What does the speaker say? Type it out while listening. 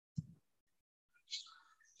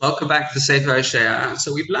Welcome back to Sefer Hosea.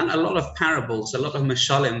 So we've learned a lot of parables, a lot of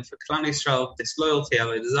mashalim for Klal Yisrael, disloyalty,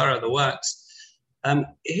 avodah zarah, the works.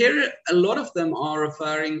 Here, a lot of them are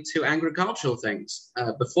referring to agricultural things.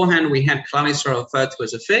 Beforehand, we had Klal Yisrael referred to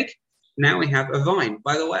as a fig. Now we have a vine.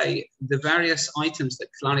 By the way, the various items that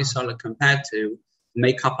Klal Yisrael are compared to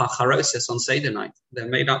make up our charosis on Seder night. They're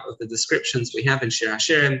made up of the descriptions we have in Shir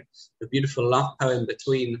Hashirim, the beautiful love poem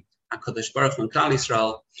between HaKadosh Baruch Hu and Klal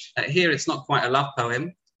Yisrael. Here, it's not quite a love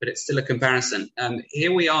poem, but it's still a comparison.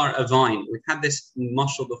 Here we are, a vine. We've had this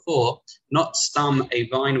mashal before, not a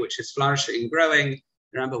vine which is flourishing and growing.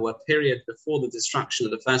 Remember, we're a period before the destruction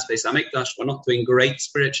of the first Beis HaMikdash. We're not doing great,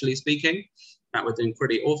 spiritually speaking. That we're doing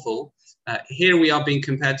pretty awful. Here we are being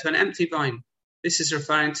compared to an empty vine. This is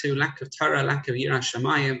referring to lack of Torah, lack of Yirah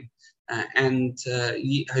Shamayim. And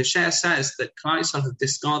Hosea says that Klal Yisrael have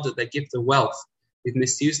discarded their gift of wealth. We've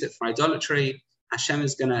misused it for idolatry. Hashem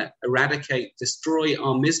is going to destroy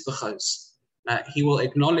our mizbachos. He will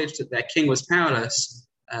acknowledge that their king was powerless.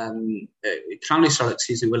 Klal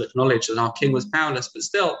Yisrael, will acknowledge that our king was powerless, but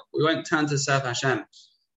still, we won't turn to serve Hashem.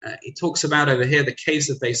 He talks about over here the caves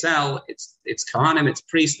of Beis El. It's Kohanim, it's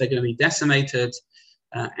priests. They're going to be decimated.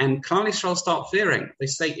 And Klal Yisrael start fearing. They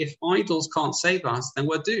say, if idols can't save us, then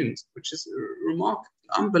we're doomed, which is remarkable,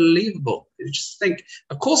 unbelievable. You just think,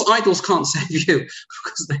 of course idols can't save you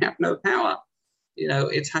because they have no power.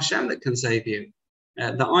 It's Hashem that can save you.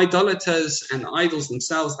 The idolaters and the idols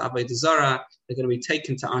themselves, the avodah zarah, they're going to be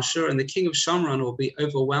taken to Ashur, and the king of Shomron will be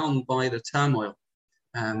overwhelmed by the turmoil.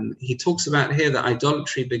 He talks about here that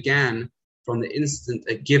idolatry began from the incident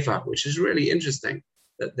at Giva, which is really interesting.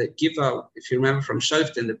 That Giva, if you remember from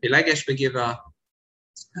Shoftim, the Pilegesh Begiva,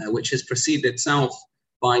 which has preceded itself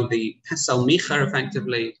by the Pesel Micha,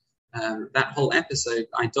 effectively, that whole episode,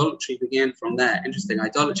 idolatry began from there. Interesting,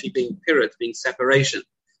 idolatry being pirut, being separation.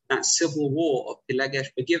 That civil war of Pilegesh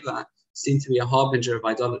Begiva seemed to be a harbinger of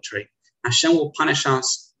idolatry. Hashem will punish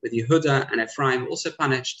us with Yehuda and Ephraim, also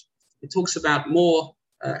punished. It talks about more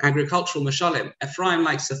agricultural mashalim. Ephraim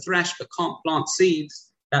likes to thresh but can't plant seeds.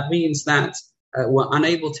 That means that we're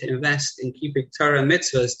unable to invest in keeping Torah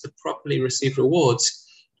mitzvahs to properly receive rewards,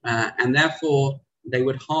 and therefore they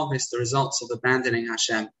would harvest the results of abandoning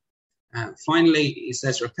Hashem. Finally, he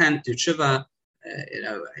says, repent, do tshuva,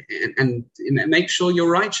 and make sure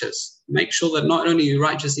you're righteous. Make sure that not only you're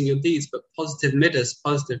righteous in your deeds, but positive midas,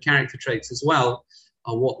 positive character traits as well,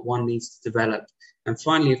 are what one needs to develop. And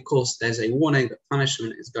finally, of course, there's a warning that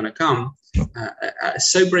punishment is going to come. A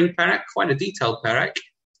sobering parak, quite a detailed parak,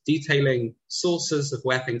 detailing sources of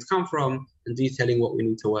where things come from and detailing what we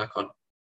need to work on.